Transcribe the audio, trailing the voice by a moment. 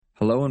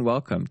Hello and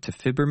welcome to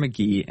Fibber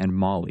McGee and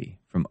Molly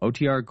from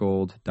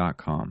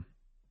OTRGold.com.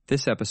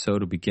 This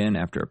episode will begin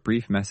after a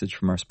brief message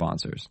from our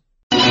sponsors.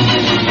 An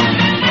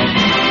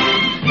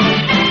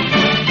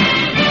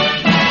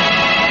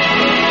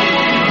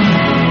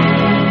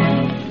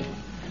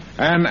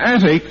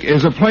attic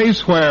is a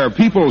place where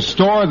people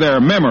store their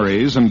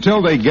memories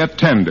until they get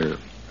tender.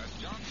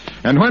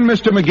 And when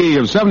Mr. McGee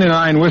of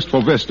 79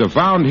 Wistful Vista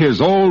found his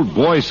old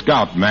Boy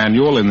Scout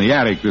manual in the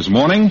attic this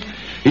morning,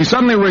 he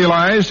suddenly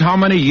realized how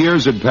many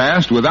years had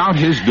passed without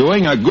his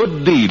doing a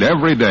good deed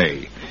every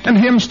day. And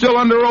him still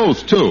under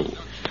oath, too.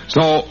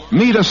 So,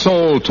 meet a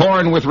soul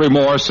torn with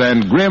remorse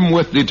and grim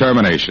with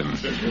determination.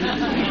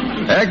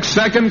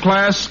 Ex-second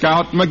class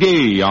Scout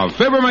McGee of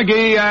Fibber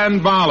McGee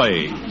and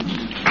Molly.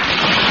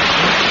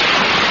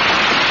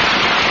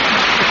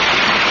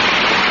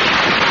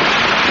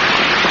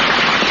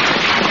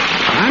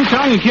 I'm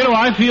telling you, kiddo,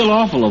 I feel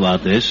awful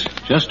about this.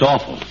 Just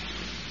awful.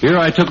 Here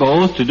I took an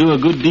oath to do a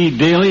good deed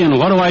daily, and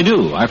what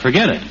do? I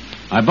forget it.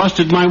 I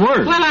busted my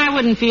word. Well, I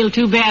wouldn't feel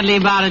too badly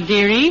about it,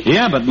 dearie.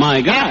 Yeah, but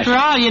my gosh. After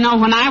all, you know,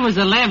 when I was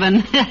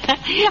 11,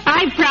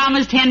 I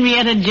promised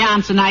Henrietta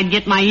Johnson I'd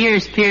get my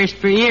ears pierced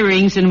for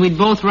earrings and we'd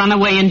both run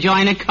away and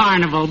join a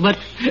carnival, but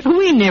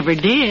we never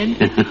did.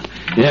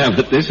 Yeah,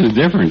 but this is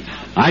different.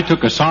 I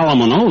took a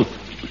Solomon oath.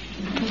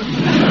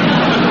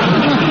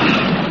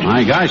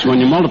 My gosh,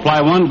 when you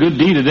multiply one good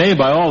deed a day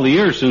by all the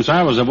years since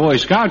I was a Boy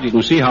Scout, you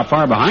can see how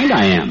far behind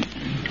I am.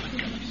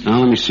 Now,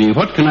 let me see.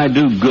 What can I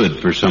do good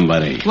for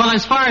somebody? Well,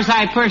 as far as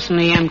I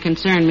personally am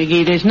concerned,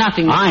 McGee, there's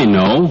nothing... I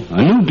know.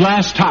 A new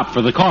glass top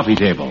for the coffee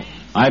table.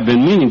 I've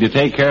been meaning to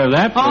take care of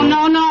that. Oh,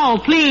 no.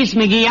 Please,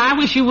 McGee. I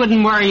wish you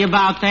wouldn't worry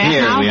about that.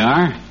 Here we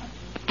are.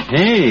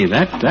 Hey,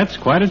 that's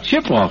quite a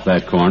chip off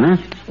that corner.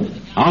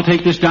 I'll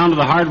take this down to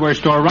the hardware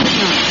store right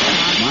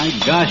now. My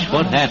gosh,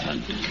 what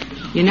happened?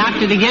 You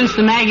knocked it against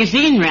the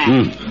magazine rack.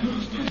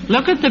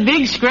 Look at the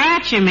big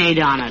scratch you made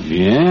on it.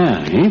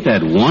 Yeah, ain't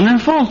that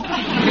wonderful?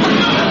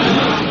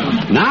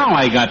 Now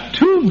I got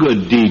two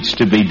good deeds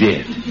to be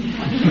did.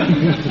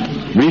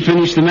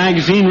 Refinish the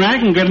magazine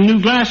rack and get a new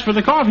glass for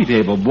the coffee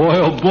table. Boy,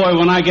 oh boy,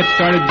 when I get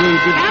started doing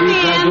good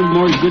deeds, I'll do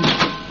more good...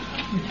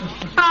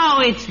 Oh,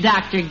 it's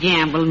Dr.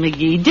 Gamble,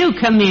 McGee. Do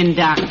come in,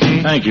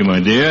 Doctor. Thank you,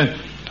 my dear.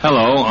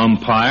 Hello,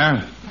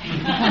 umpire.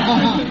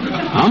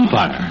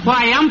 Umpire?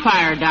 Why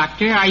umpire,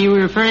 Doctor? Are you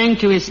referring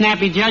to his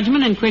snappy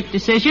judgment and quick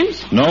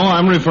decisions? No,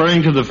 I'm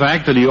referring to the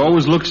fact that he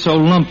always looks so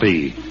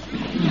lumpy.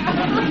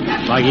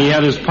 Like he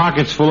had his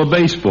pockets full of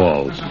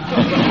baseballs.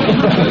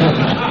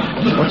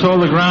 What's all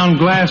the ground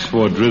glass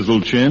for,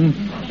 Drizzle Chin?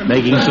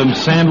 Making some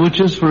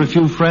sandwiches for a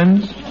few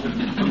friends?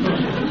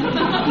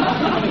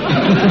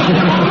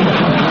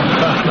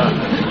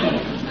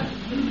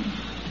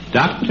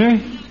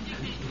 Doctor?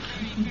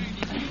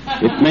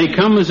 It may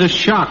come as a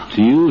shock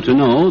to you to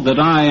know that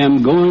I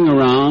am going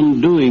around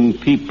doing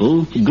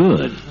people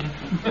good.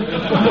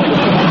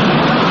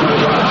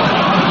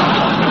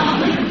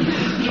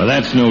 Well,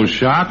 that's no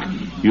shock.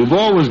 You've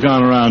always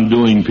gone around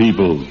doing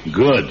people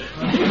good.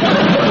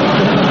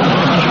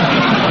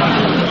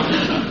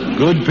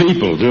 Good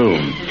people, too.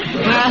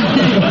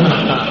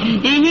 Well,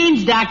 he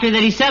means, Doctor,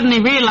 that he suddenly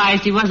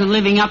realized he wasn't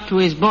living up to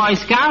his Boy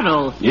Scout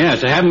oath.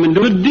 Yes, I haven't been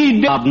doing a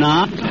deed job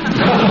now.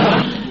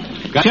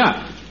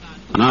 Gotcha.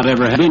 Not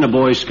ever have been a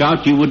Boy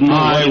Scout, you wouldn't know.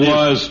 I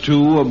was,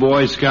 too, a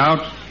Boy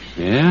Scout.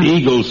 Yeah?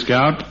 Eagle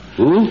Scout.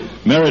 Who?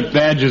 Merit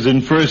badges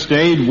in first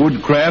aid,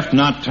 woodcraft,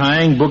 knot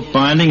tying,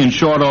 bookbinding, and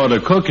short order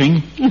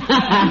cooking.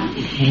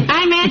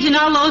 I imagine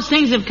all those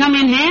things have come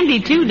in handy,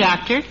 too,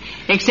 Doctor.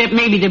 Except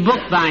maybe the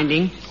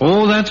bookbinding.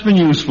 Oh, that's been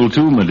useful,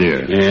 too, my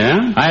dear.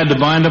 Yeah? I had to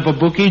bind up a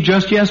bookie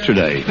just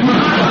yesterday.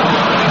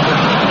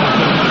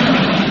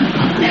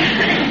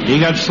 He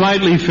got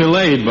slightly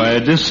filleted by a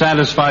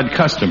dissatisfied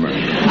customer.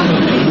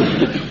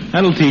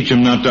 That'll teach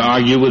him not to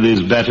argue with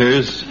his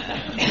betters.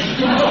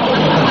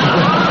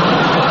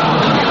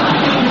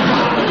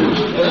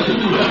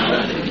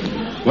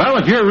 Well,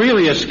 if you're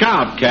really a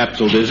scout,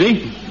 Capsule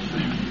Dizzy,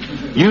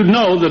 you'd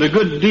know that a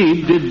good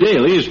deed did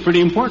daily is pretty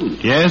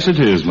important. Yes, it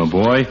is, my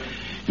boy.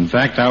 In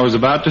fact, I was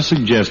about to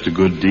suggest a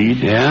good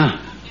deed. Yeah?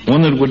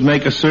 One that would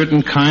make a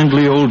certain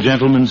kindly old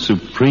gentleman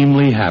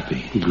supremely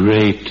happy.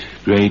 Great.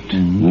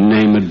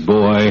 Name it,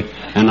 boy,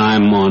 and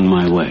I'm on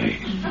my way.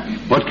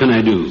 What can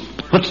I do?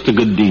 What's the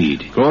good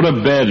deed? Go to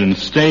bed and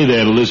stay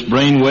there till this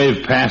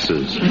brainwave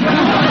passes.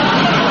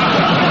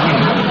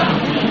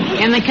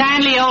 And the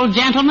kindly old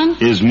gentleman?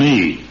 Is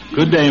me.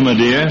 Good day, my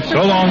dear.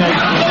 So long.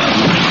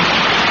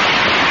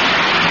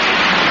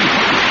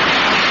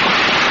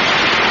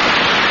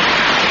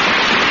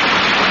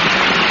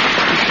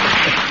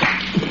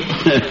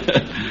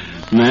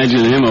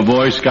 Imagine him, a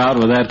Boy Scout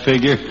with that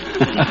figure.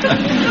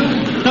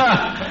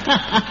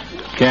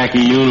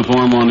 Khaki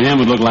uniform on him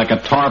would look like a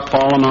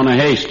tarpaulin on a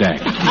haystack.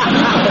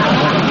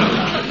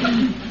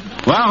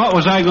 Well, what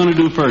was I going to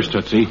do first,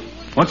 Tootsie?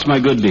 What's my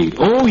good deed?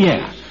 Oh,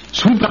 yeah.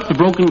 Sweep up the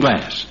broken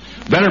glass.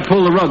 Better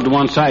pull the rug to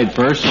one side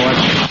first so I...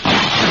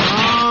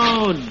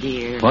 Oh,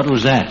 dear. What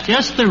was that?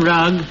 Just the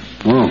rug.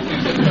 Oh.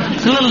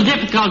 It's a little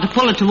difficult to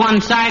pull it to one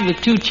side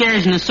with 2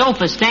 chairs and a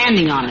sofa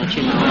standing on it,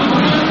 you know.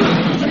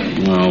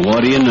 Well,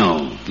 what do you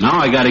know? Now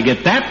I got to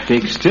get that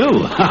fixed, too.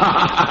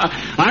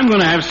 I'm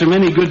going to have so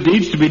many good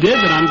deeds to be did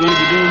that I'm going to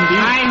be doing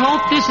deeds. I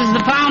hope this is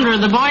the founder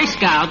of the Boy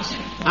Scouts.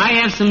 I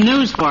have some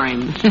news for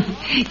him.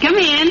 Come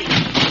in.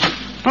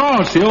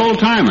 Oh, it's the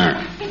old-timer.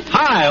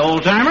 Hi,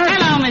 old-timer.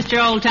 Hello, Mr.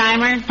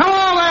 Old-Timer.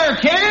 Hello there,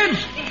 kids.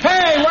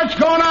 Hey, what's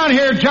going on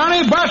here,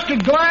 Johnny?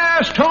 Busted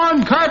glass,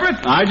 torn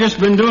carpet? I just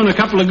been doing a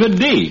couple of good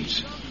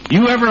deeds.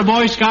 You ever a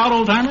Boy Scout,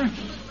 old-timer?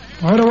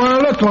 What do I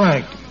look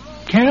like?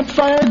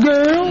 Campfire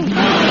girl?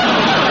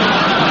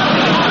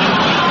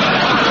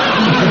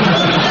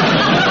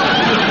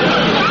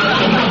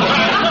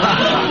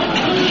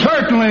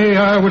 Certainly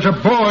I was a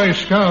Boy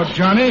Scout,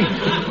 Johnny.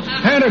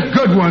 And a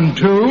good one,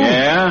 too.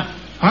 Yeah?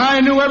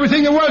 I knew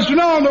everything there was to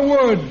know in the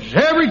woods.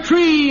 Every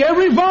tree,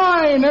 every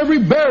vine, every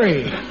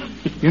berry.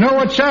 You know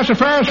what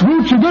sassafras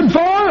roots are good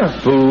for?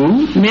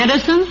 Food?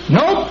 Medicine?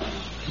 Nope.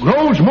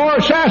 Grows more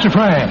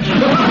sassafras.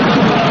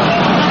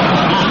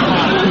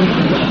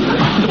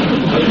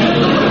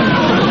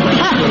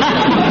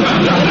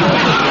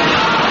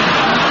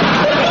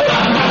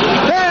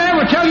 Hey,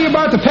 ever tell you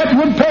about the pet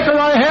woodpecker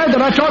I had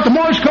that I taught the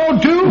Morse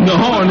code to?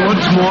 No, and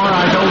what's more,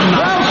 I don't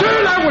know. Well,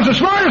 sir, that was the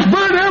smartest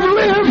bird that ever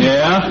lived.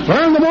 Yeah?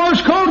 Learned the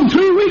Morse code in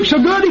 3 weeks so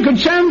good he could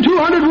send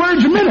 200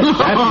 words a minute.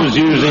 That was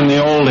using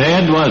the old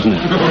head, wasn't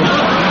it?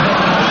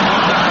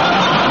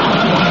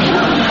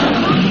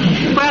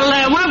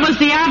 Well, what was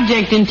the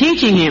object in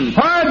teaching him?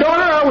 Why,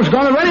 daughter, I was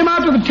going to rent him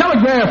out to the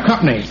telegraph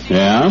company.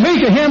 Yeah?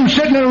 Think of him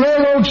sitting in a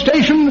railroad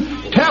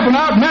station, tapping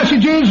out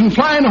messages and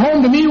flying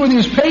home to me with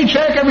his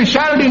paycheck every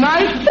Saturday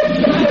night.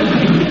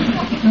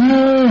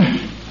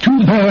 Too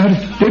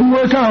bad. Didn't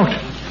work out.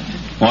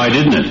 Why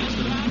didn't it?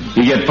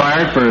 He get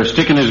fired for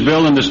sticking his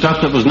bill into stuff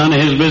that was none of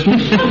his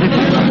business?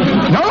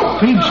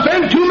 Nope, he'd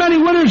spent too many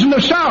winters in the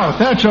South,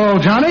 that's all,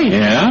 Johnny.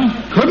 Yeah?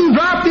 Couldn't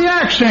drop the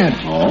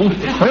accent. Oh?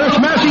 First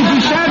message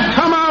he sent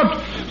come out,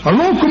 a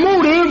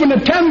locomotive and a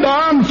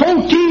 10-dar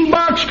 14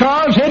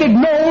 boxcars headed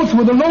north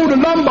with a load of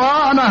lumber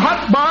on a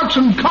hot box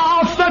and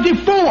car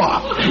 34.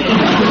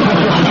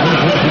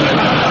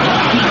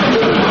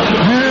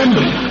 And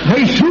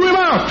they threw him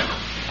out.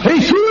 They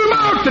threw him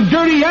out, the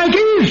dirty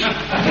Yankees.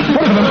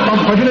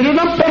 Whatever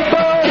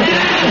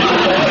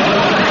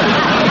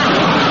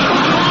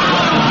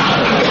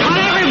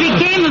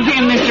became of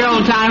him, Mr.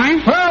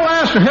 Old-Timer? Well,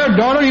 ask her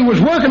daughter. He was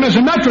working as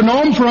a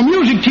metronome for a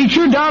music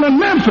teacher down in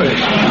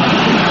Memphis.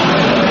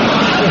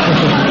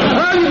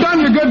 Well, you've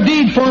done your good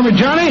deed for me,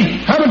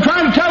 Johnny. I've been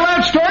trying to tell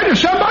that story to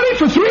somebody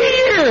for 3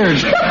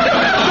 years. So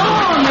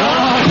long,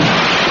 y'all.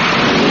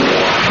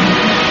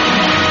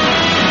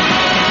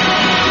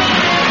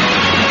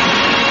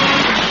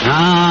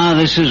 Ah,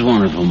 this is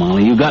wonderful,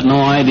 Molly. You got no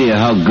idea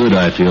how good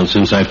I feel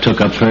since I've took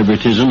up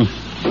favoritism.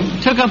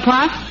 Took up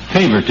what?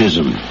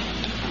 Favoritism.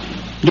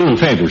 Doing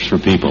favors for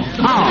people. Oh.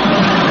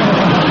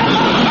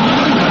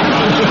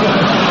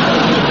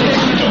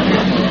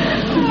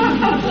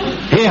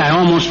 Hey, I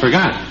almost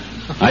forgot.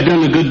 I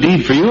done a good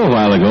deed for you a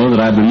while ago that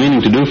I've been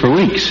meaning to do for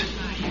weeks.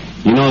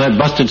 You know that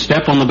busted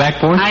step on the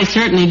back porch? I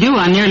certainly do.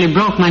 I nearly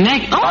broke my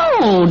neck.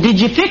 Oh, did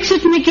you fix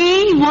it,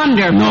 McGee?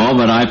 Wonderful. No,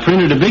 but I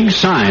printed a big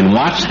sign,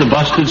 watch the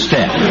busted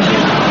step.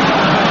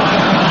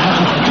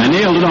 I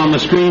nailed it on the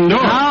screen door.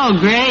 Oh,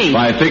 great. If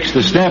I fix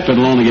the step,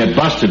 it'll only get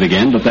busted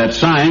again, but that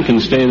sign can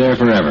stay there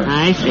forever.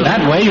 I see.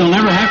 That way, you'll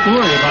never have to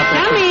worry about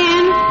that. Come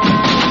in.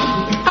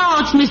 Oh,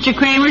 it's Mr.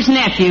 Kramer's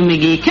nephew,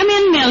 McGee. Come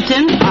in,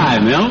 Milton. Hi,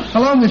 Milt.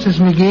 Hello, Mrs.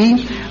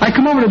 McGee. I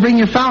come over to bring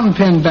your fountain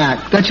pen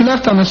back that you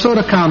left on the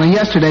soda counter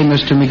yesterday,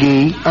 Mr.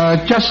 McGee,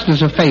 just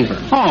as a favor.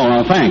 Oh,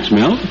 well, thanks,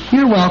 Milt.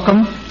 You're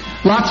welcome.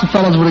 Lots of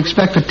fellows would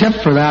expect a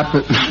tip for that,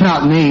 but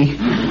not me.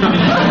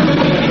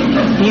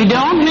 You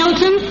don't,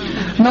 Milton?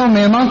 No,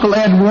 ma'am. Uncle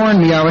Ed warned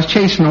me I was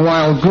chasing a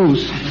wild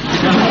goose.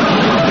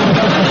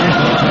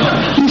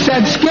 He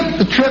said, skip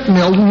the trip,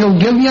 Milton. He'll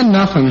give you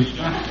nothing.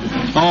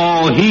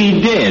 Oh, he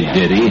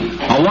did he?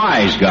 A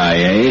wise guy,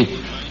 eh?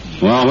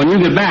 Well, when you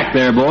get back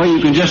there, boy, you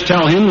can just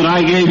tell him that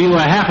I gave you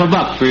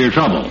 $50 for your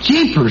trouble.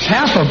 Jeepers,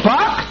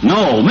 $50?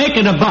 No, make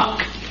it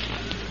 $1.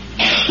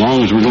 As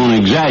long as we're going to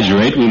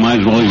exaggerate, we might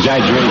as well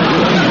exaggerate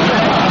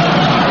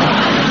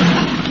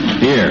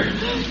too.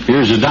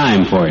 Here's a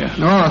dime for you.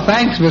 Oh,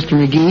 thanks, Mr.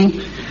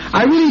 McGee.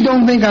 I really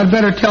don't think I'd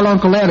better tell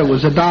Uncle Ed it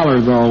was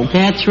 $1, though.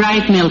 That's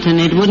right, Milton.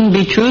 It wouldn't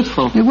be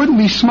truthful. It wouldn't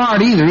be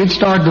smart either. He'd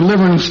start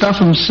delivering stuff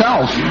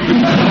himself.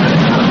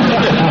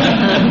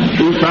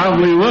 He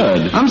probably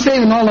would. I'm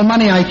saving all the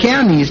money I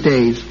can these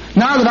days.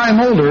 Now that I'm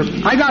older,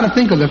 I got to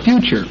think of the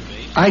future.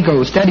 I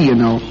go steady, you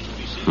know.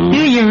 Do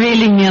you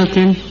really,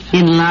 Milton?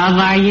 In love,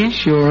 are you?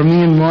 Sure,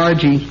 me and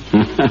Margie.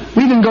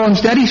 We've been going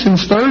steady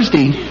since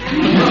Thursday.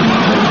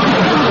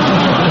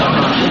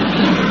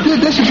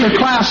 This is her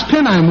class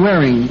pin I'm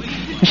wearing.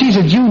 She's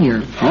a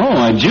junior.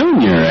 Oh, a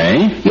junior,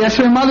 eh? Yes,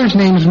 her mother's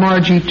name's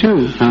Margie,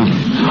 too.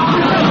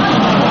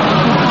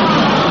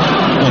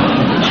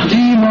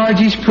 Gee, Margie.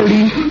 Margie's pretty.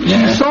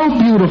 Yeah. She's so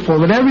beautiful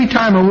that every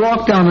time I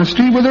walk down the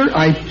street with her,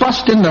 I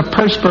bust into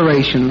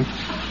perspiration.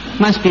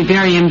 Must be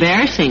very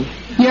embarrassing.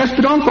 Yes,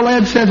 but Uncle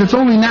Ed says it's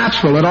only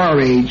natural at our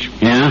age.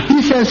 Yeah?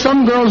 He says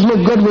some girls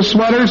look good with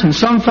sweaters and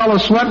some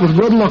fellows sweat with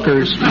good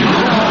lookers. Yes,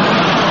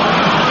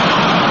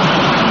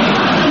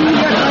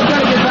 I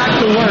gotta get back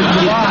to work.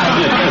 Goodbye.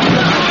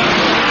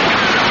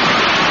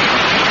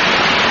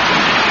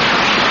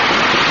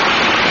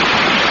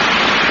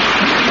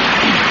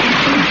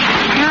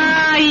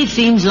 He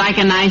seems like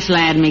a nice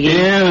lad, McGee.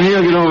 Yeah,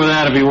 he'll get over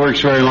that if he works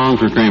very long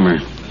for Kramer.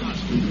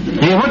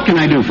 Hey, what can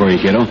I do for you,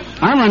 kiddo?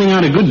 I'm running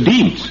out of good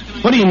deeds.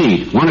 What do you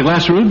need? Want a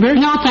glass of root beer?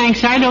 No,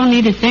 thanks. I don't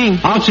need a thing.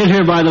 I'll sit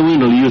here by the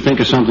window till you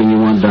think of something you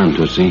want done,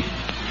 Tootsie.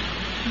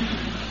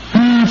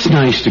 It's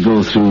nice to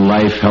go through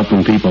life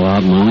helping people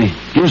out, Molly.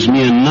 Gives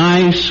me a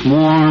nice,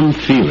 warm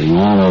feeling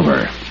all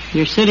over.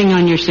 You're sitting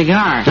on your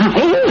cigar.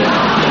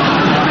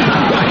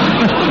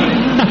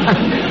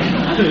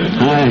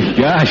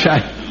 Gosh,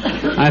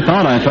 I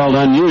thought I felt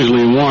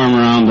unusually warm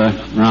around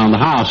the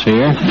house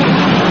here.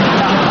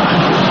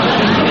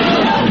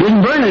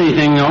 Didn't burn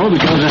anything, though,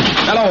 because...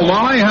 Hello,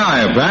 Molly.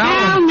 Hi, pal.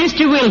 Well,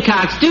 Mr.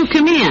 Wilcox, do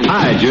come in.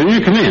 Hi, Junior.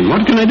 Come in.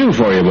 What can I do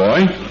for you,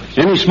 boy?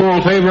 Any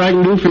small favor I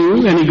can do for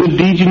you? Any good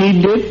deed you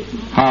need did?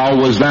 How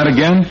was that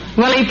again?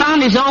 Well, he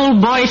found his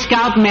old Boy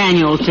Scout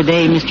manual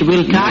today, Mr.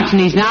 Wilcox, and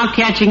he's now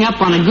catching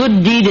up on a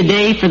good deed a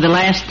day for the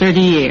last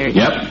 30 years.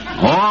 Yep.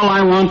 All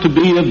I want to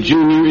be of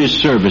Junior is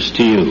service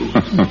to you.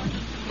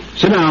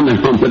 Sit down there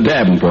on the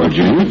davenport,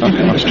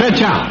 Junior.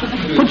 Stretch out.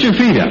 Put your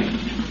feet up.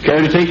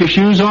 Care to take your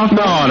shoes off?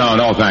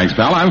 No, thanks,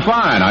 pal. I'm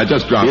fine. I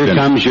just dropped in. Here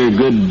comes your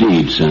good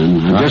deed, son.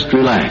 Now, just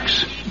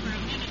relax.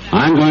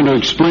 I'm going to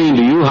explain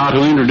to you how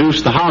to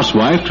introduce the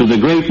housewife to the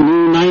great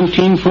new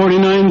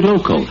 1949 Glow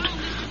Coat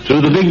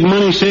through the big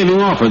money-saving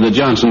offer the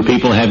Johnson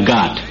people have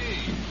got.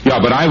 Yeah,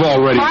 but I've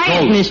already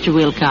Quiet, told... Mr.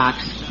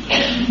 Wilcox.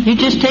 You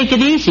just take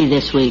it easy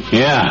this week.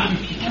 Yeah,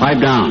 pipe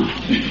down.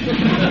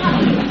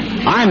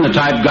 I'm the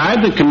type guy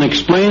that can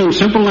explain in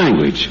simple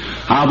language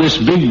how this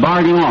big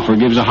bargain offer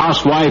gives a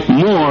housewife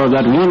more of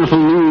that wonderful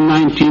new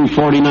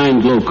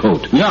 1949 Glow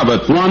Coat. Yeah,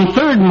 but...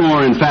 1/3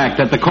 more, in fact,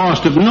 at the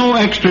cost of no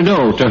extra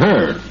dough to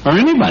her or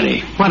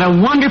anybody. What a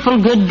wonderful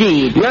good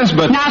deed. Yes,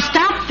 but... Now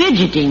stop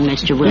fidgeting,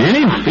 Mr.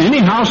 Wilcox. Any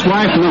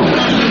housewife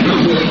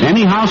knows.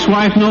 Any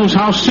housewife knows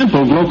how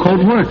simple Glow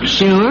Coat works.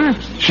 Sure.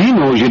 She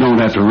knows you don't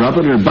have to rub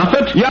it or buff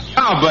it. Yeah,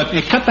 but...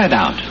 Hey, cut that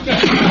out.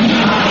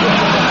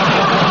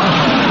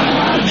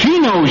 She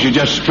knows you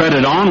just spread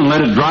it on and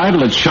let it dry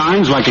till it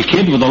shines like a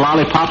kid with a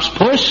lollipop's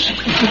puss.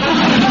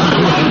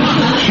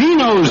 She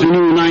knows the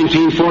new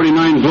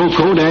 1949 Glow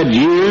Coat adds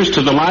years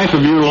to the life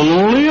of your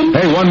linoleum.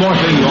 Hey, one more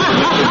thing.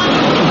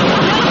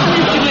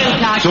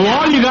 So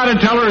all you got to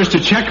tell her is to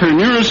check her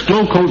nearest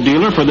Glow Coat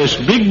dealer for this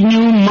big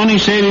new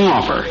money-saving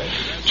offer.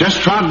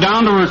 Just trot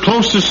down to her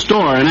closest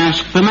store and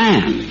ask the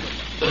man.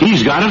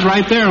 He's got it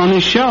right there on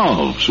his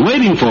shelves,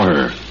 waiting for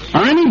her,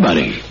 or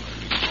anybody.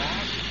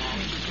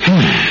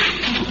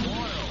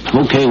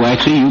 Okay,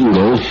 Waxy, you can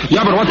go.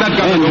 Yeah, but what that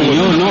got to do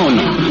with... No.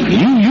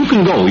 You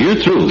can go. You're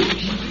through.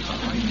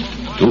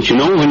 Don't you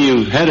know when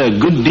you had a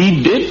good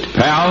deed did?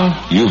 Pal,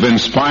 you've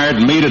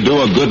inspired me to do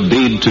a good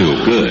deed,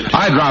 too. Good.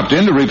 I dropped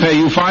in to repay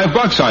you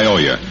 $5 I owe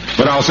you,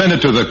 but I'll send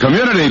it to the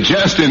community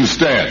chest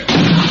instead.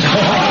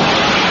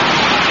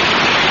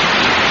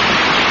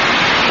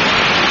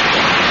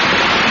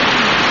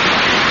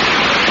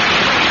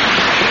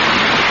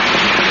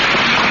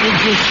 Did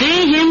you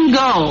see him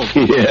go?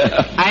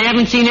 Yeah. I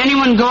haven't seen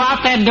anyone go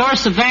out that door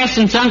so fast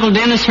since Uncle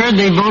Dennis heard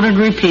they voted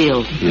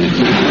repealed.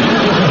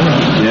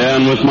 Yeah,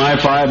 and with my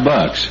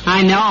 $5.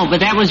 I know,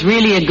 but that was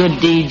really a good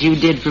deed you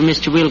did for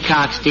Mr.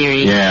 Wilcox,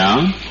 dearie.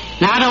 Yeah?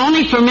 Not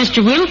only for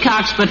Mr.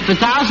 Wilcox, but for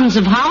thousands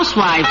of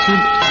housewives who...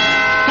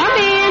 Come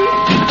in.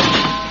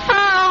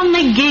 Oh,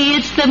 McGee,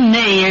 it's the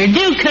mayor.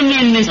 Do come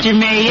in, Mr.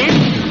 Mayor.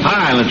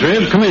 Hi,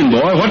 Latriv. Come in,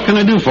 boy. What can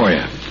I do for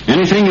you?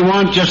 Anything you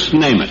want, just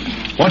name it.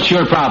 What's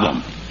your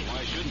problem?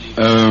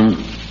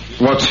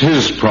 What's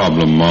his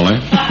problem, Molly?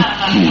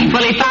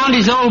 Well, he found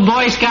his old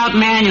Boy Scout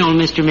manual,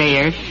 Mr.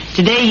 Mayor.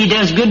 Today he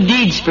does good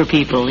deeds for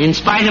people, in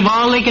spite of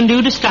all they can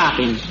do to stop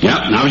him.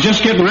 Yep, and I was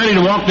just getting ready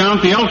to walk down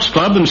to the Elks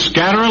Club and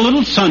scatter a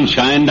little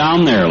sunshine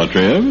down there,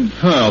 Latriv.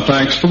 Well,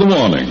 thanks for the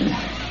warning.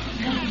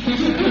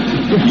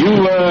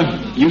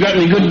 You got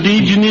any good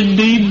deeds you need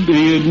did?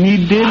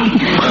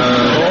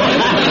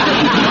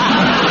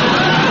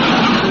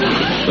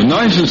 The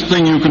nicest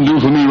thing you can do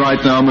for me right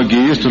now,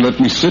 McGee, is to let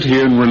me sit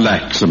here and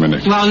relax a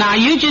minute. Well, now,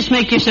 you just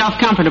make yourself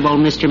comfortable,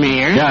 Mr.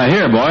 Mayor. Yeah,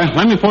 here, boy.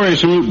 Let me pour you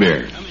some root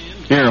beer.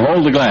 Here,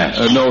 hold the glass.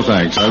 No,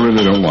 thanks. I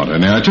really don't want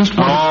any. I just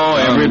want...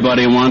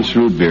 Everybody wants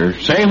root beer.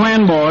 Say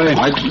when, boy.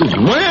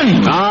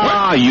 When?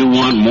 You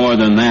want more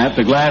than that.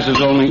 The glass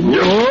is only...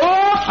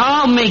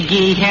 Oh,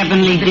 McGee,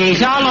 heavenly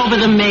days, all over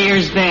the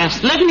mayor's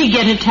vest. Let me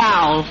get a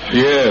towel.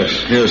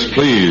 Yes,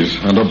 please.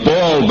 And a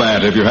ball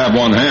bat if you have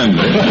one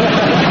handy.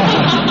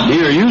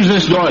 Here, use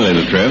this doily,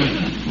 Latriv.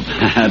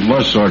 That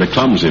was sort of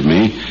clumsy of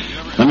me.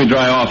 Let me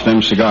dry off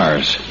them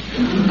cigars.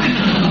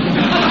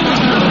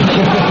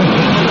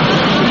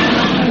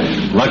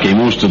 Lucky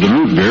most of the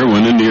root beer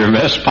went into your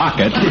vest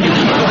pocket.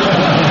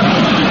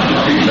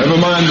 Never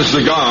mind the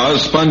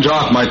cigars. Sponge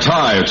off my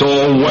tie. It's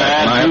all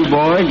wet. Glad to,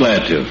 boy.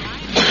 Glad to.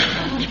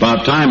 It's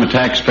about time a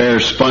taxpayer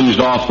sponged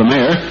off the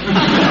mayor.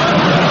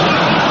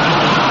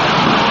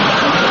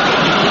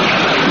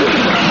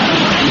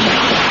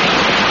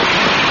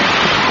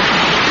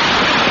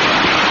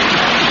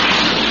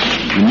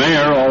 The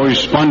mayor always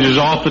sponges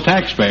off the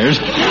taxpayers.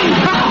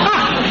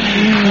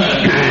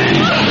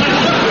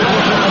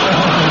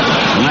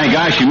 My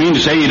gosh, you mean to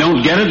say you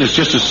don't get it? It's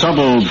just a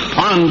subtle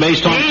pun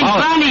based on Ain't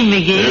politics. funny,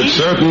 McGee. It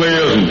certainly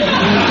isn't.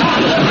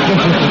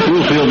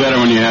 You'll feel better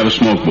when you have a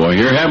smoke, boy.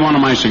 Here, have one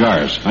of my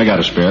cigars. I got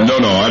a spare. No,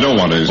 I don't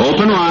want it.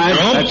 Open wide.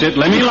 No. That's it.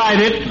 Let me light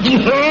it.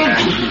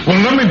 Well,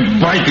 let me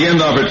bite the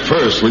end of it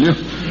first, will you?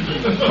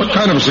 What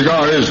kind of a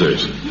cigar is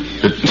this?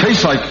 It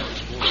tastes like...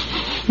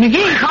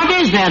 McGee, what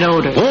is that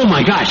odor? Oh,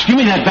 my gosh. Give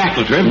me that back,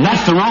 Latriv.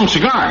 That's the wrong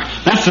cigar.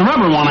 That's the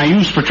rubber one I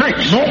use for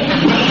tricks.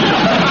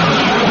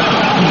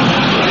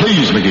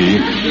 Please,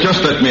 McGee,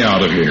 just let me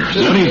out of here.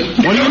 What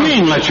do you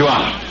mean, let you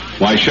out?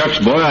 Why, shucks,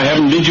 boy, I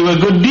haven't did you a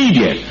good deed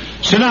yet.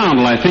 Sit down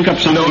till I think up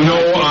something.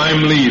 No,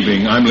 I'm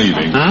leaving.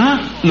 Huh?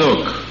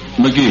 Look,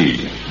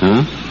 McGee.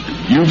 Huh?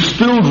 You've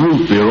spilled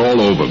root beer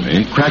all over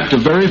me, cracked a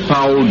very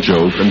foul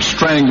joke, and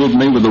strangled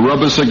me with a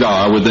rubber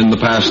cigar within the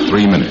past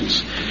 3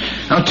 minutes.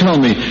 Now tell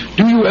me,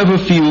 do you ever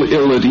feel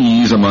ill at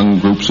ease among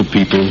groups of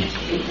people?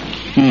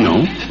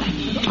 No.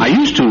 I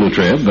used to,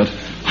 Latriv, but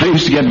I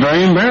used to get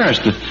very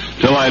embarrassed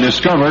till I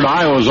discovered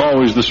I was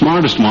always the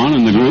smartest one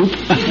in the group.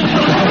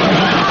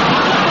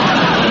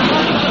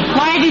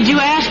 Why did you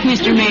ask,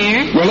 Mr.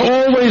 Mayor? Well,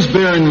 always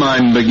bear in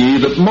mind, McGee,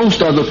 that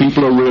most other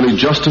people are really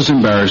just as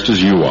embarrassed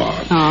as you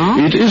are.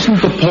 Oh? It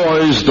isn't the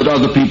poise that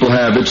other people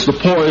have, it's the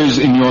poise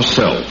in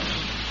yourself.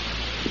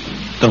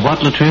 The what,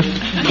 Latriv?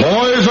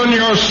 Poise on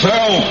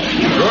yourself.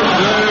 Good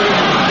day.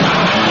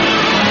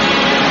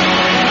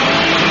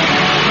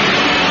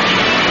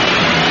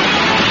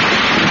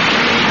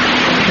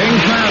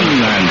 Kingsman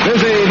and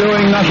busy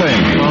doing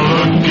nothing.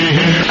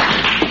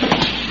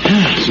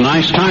 It's a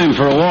nice time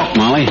for a walk,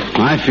 Molly.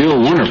 I feel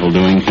wonderful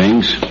doing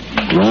things.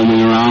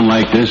 Roaming around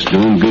like this,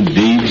 doing good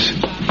deeds.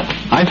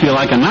 I feel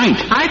like a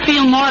knight. I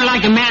feel more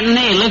like a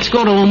matinee. Let's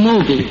go to a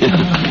movie.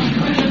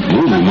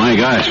 Oh, my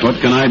gosh,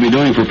 what can I be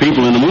doing for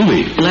people in a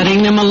movie?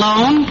 Letting them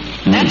alone?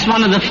 That's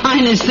one of the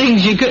finest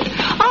things you could...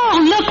 Oh,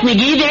 look,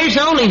 McGee, there's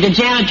Ole, the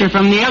janitor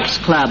from the Elks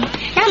Club.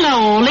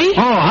 Hello, Ole.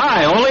 Oh,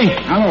 hi, Ole.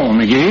 Hello,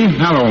 McGee.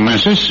 Hello,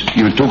 missus.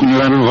 You took me a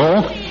little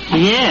walk?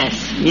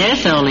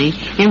 Yes, Ole.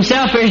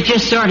 Himself is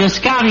just sort of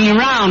scouting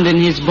around in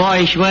his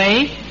boyish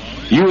way.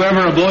 You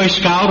ever a Boy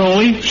Scout,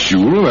 Ole?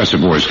 Sure, that's a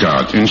Boy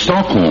Scout. In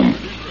Stockholm.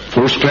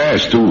 First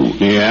class, too.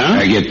 Yeah?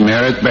 I get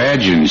merit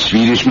badge and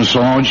Swedish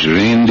massage,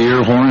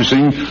 reindeer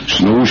harnessing,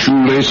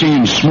 snowshoe racing,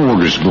 and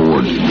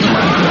smorgasbord.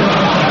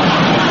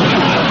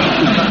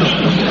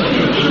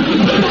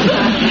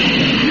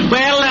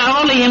 Well,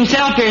 Ole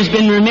himself here has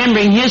been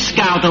remembering his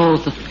scout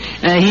oath.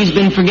 He's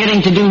been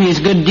forgetting to do his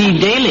good deed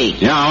daily.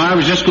 Yeah, well, I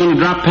was just going to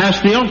drop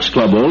past the Elks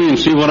Club, Ole, and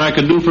see what I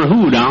could do for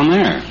who down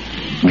there.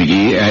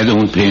 McGee, I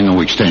don't pay no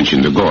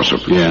extension to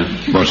gossip. Yeah.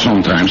 But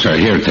sometimes I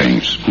hear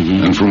things.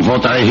 Mm-hmm. And from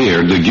what I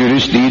hear, the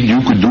greatest deed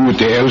you could do at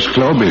the Elks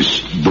Club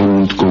is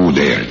don't go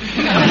there.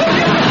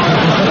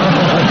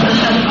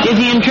 Is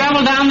he in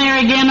trouble down there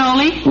again,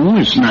 Ole? Oh,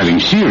 it's nothing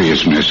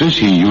serious, missus.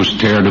 He used to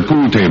tear the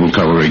pool table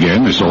cover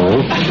again, that's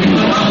all.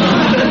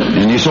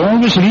 And he's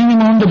always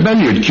leaning on the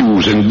billiard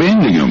cues and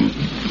bending them.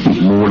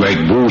 More like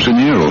bows and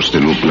arrows, they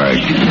look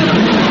like.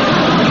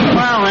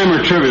 Well, them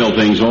are trivial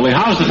things, Ole.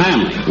 How's the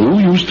family? Oh,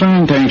 you's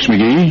fine, thanks,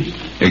 McGee.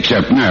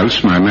 Except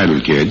Nels, my middle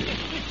kid.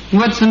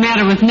 What's the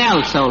matter with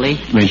Nels, Ole?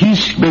 Well,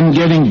 he's been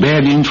getting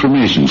bad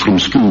information from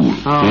school.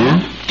 Oh?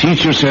 Yeah?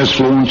 Teacher says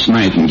Florence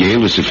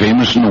Nightingale is a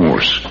famous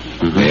Norse.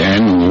 Mm-hmm. I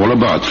know all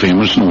about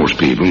famous Norse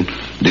people.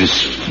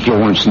 This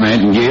Florence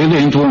Nightingale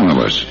ain't one of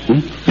us.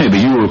 Maybe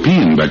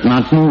European, but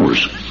not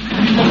Norse.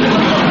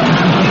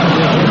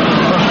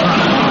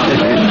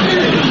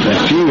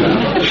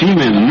 She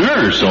meant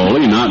nurse,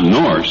 Ole, not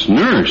Norse.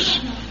 Nurse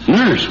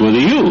with a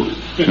U.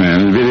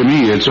 Well, with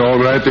me, it's all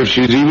right if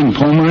she's even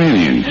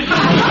Pomeranian.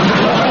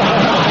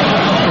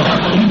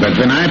 But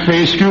when I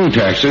pay school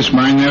taxes,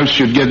 my Nels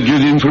should get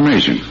good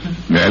information.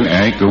 Well,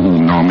 I go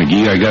home now,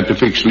 McGee. I got to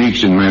fix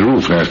leaks in my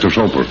roof after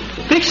supper.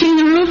 Fixing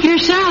the roof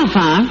yourself,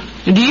 huh?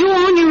 Do you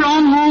own your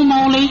own home,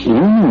 Ole?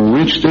 Oh,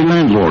 it's the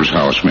landlord's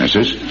house,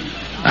 missus.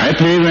 I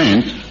pay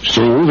rent,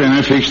 so when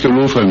I fix the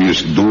roof, I'm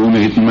just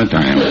donating my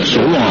time.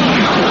 So long.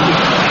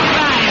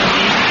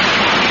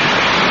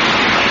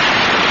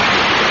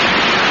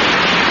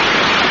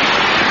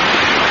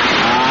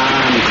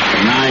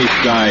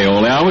 Nice guy,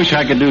 Ole. I wish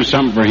I could do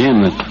something for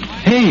him.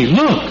 Hey,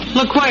 look.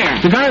 Look where?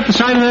 The guy at the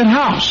side of that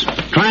house,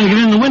 trying to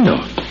get in the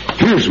window.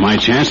 Here's my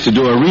chance to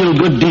do a real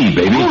good deed,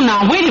 baby. Oh,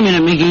 now, wait a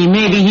minute, McGee.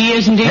 Maybe he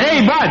isn't in...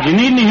 Hey, Bud, you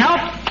need any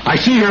help? I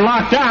see you're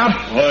locked out.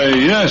 Why,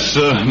 yes,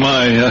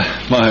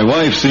 my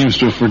wife seems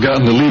to have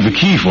forgotten to leave a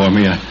key for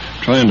me.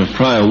 trying to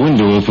pry a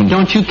window open.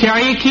 Don't you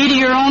carry a key to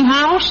your own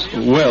house?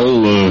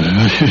 Well,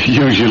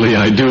 usually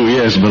I do,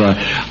 yes, but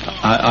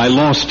I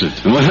lost it.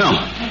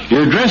 Well,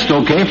 you're dressed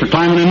okay for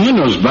climbing in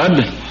windows, Bud.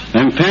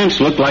 Them pants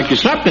look like you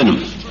slept in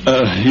them.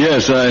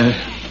 Yes,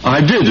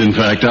 I did, in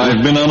fact.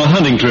 I've been on a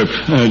hunting trip.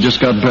 I just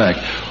got back.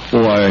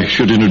 Oh, I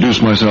should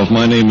introduce myself.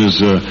 My name is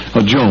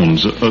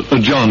Jones,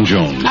 John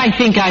Jones. I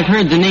think I've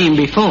heard the name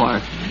before.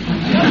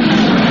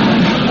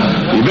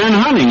 You've been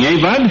hunting,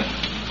 eh, Bud?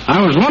 I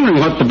was wondering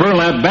what the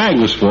burlap bag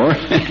was for.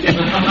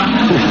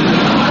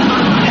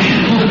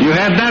 You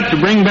had that to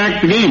bring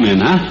back the game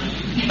in, huh?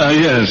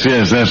 Yes,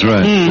 that's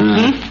right.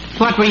 Mm-hmm.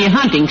 What were you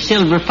hunting,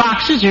 silver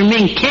foxes or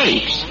mink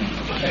capes?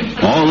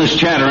 All this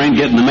chatter ain't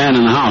getting the man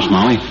in the house,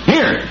 Molly.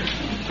 Here,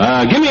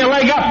 give me a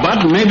leg up,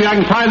 Bud, and maybe I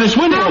can pry this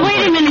window open. Now,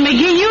 wait a minute,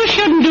 McGee. You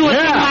shouldn't do a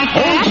thing like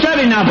that. Hold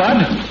steady now,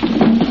 Bud.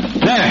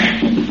 There.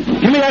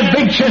 Give me that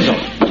big chisel.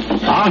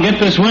 I'll get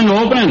this window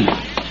open.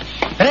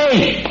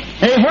 Hey,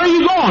 where are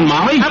you going,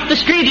 Molly? Up the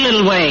street a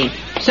little way.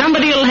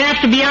 Somebody will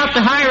have to be out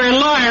to hire a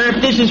lawyer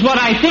if this is what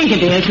I think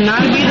it is, and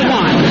I'll be the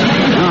one.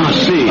 Oh,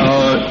 see.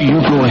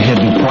 You go ahead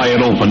and pry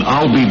it open.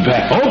 I'll be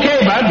back.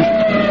 Okay, Bud.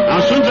 Now,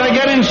 as soon as I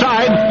get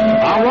inside,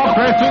 I'll walk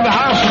right through the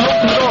house and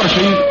open the door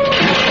so you...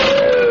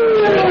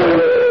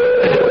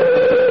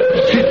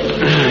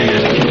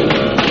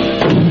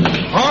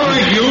 All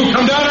right, you.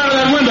 Come down out of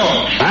that window.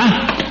 Huh?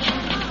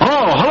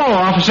 Oh, hello,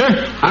 officer.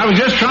 I was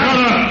just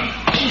trying to...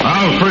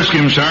 I'll frisk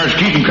him, Sarge.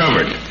 Keep him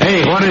covered.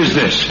 Hey, what is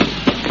this?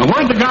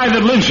 Where'd the guy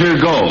that lives here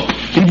go?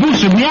 He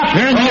boosted me up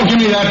here and... Don't give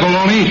me that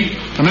baloney.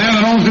 The man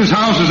that owns this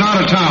house is out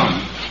of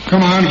town.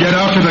 Come on, get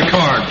out to the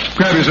car.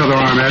 Grab his other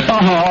arm, Ed.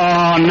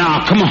 Oh,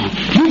 now, come on.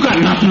 You got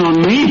nothing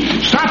on me.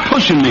 Stop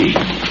pushing me.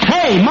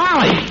 Hey,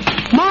 Molly.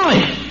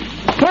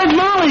 Where'd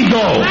Molly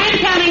go? I'm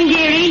coming,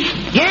 dearie.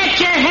 Get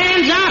your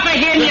hands off of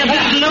him, you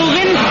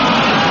slogan.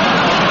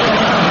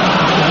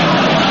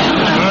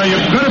 You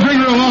better bring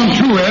her along,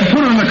 too, Ed. Put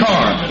her in the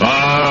car.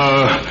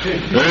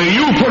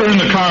 You put her in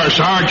the car,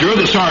 Sarge. You're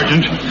the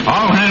sergeant.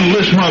 I'll handle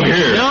this mug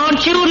here.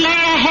 Don't you lay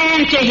a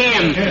hand to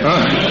him.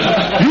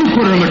 You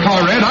put her in the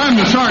car, Ed. I'm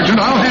the sergeant.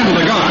 I'll handle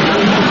the gun.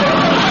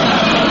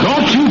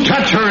 Don't you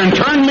touch her and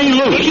turn me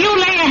loose. If you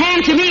lay a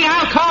hand to me,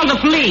 I'll call the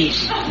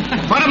police.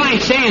 What am I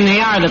saying?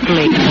 They are the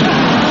police.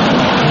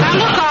 Now,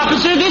 look,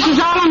 officer, this is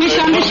all a What's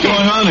misunderstanding.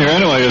 going on here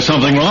anyway? Is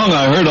something wrong?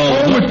 I heard all...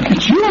 Oh, but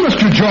it's you,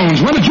 Mr.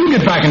 Jones. When did you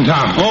get back in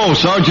town? Oh,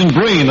 Sergeant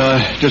Breen.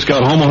 I just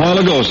got home a while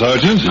ago,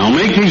 Sergeant. Now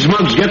make these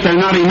mugs get their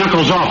naughty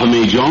knuckles off of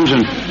me, Jones,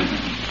 and...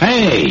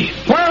 Hey,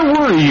 where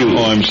were you?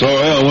 Oh, I'm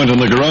sorry. I went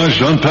in the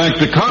garage to unpack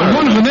the car.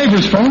 One of the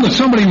neighbors phoned that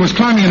somebody was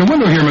climbing in a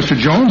window here, Mr.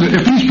 Jones.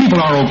 If these people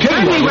are okay...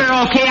 Certainly we're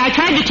okay. I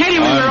tried to tell you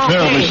we were I'm okay.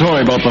 terribly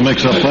sorry about the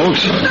mix-up,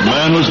 folks. The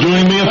man was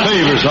doing me a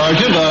favor,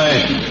 Sergeant.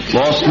 I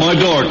lost my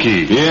door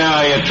key.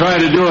 Yeah, you try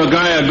to do a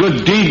guy a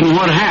good deed, and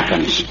what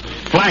happens?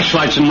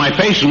 Flashlights in my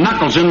face and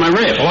knuckles in my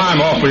ribs. Well, I'm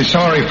awfully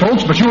sorry,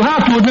 folks, but you'll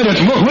have to admit it.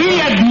 Look, We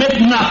admit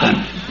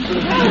nothing.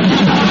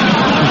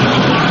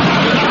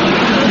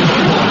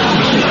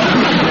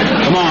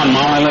 Come on,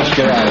 Molly, let's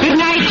get out of here. Good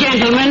night,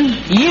 gentlemen.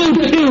 You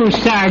too,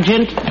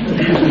 Sergeant.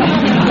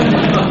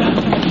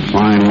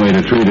 Fine way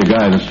to treat a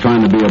guy that's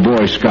trying to be a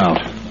Boy Scout.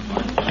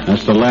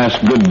 That's the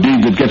last good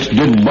deed that gets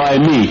did by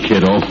me,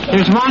 kiddo.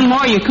 There's one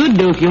more you could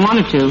do if you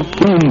wanted to.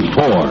 Whom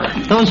for?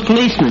 Those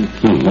policemen.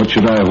 What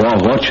should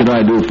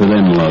I do for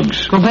them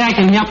lugs? Go back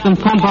and help them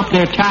pump up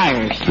their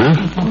tires. Huh?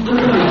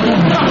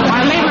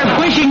 While they were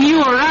pushing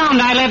you around,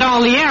 I let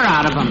all the air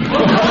out of them.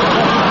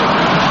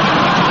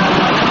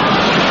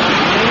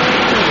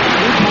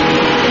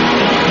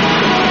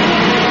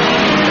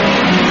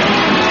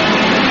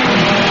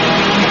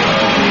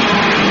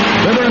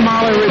 Bitter and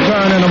Molly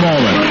return in a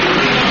moment.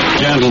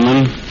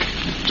 Gentlemen,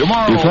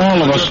 if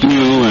all of us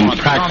knew and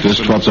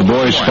practiced what the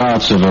Boy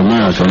Scouts of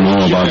America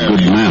know about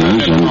good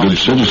manners and good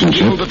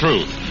citizenship,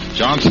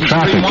 the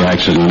traffic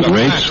accident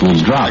rates would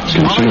drop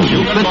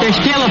considerably. But they're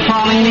still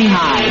appallingly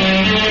high.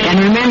 And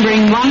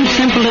remembering one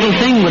simple little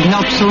thing would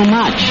help so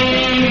much.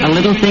 A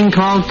little thing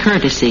called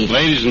courtesy.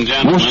 Ladies and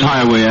gentlemen, most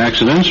highway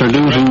accidents are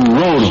due to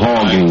road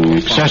hogging,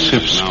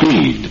 excessive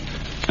speed,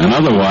 and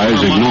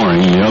otherwise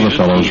ignoring the other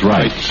fellow's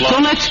rights. So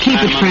let's keep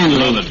it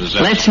friendly.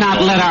 Let's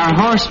not let our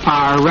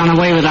horsepower run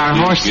away with our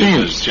horse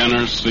sense.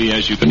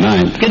 Good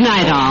night. Good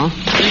night, all.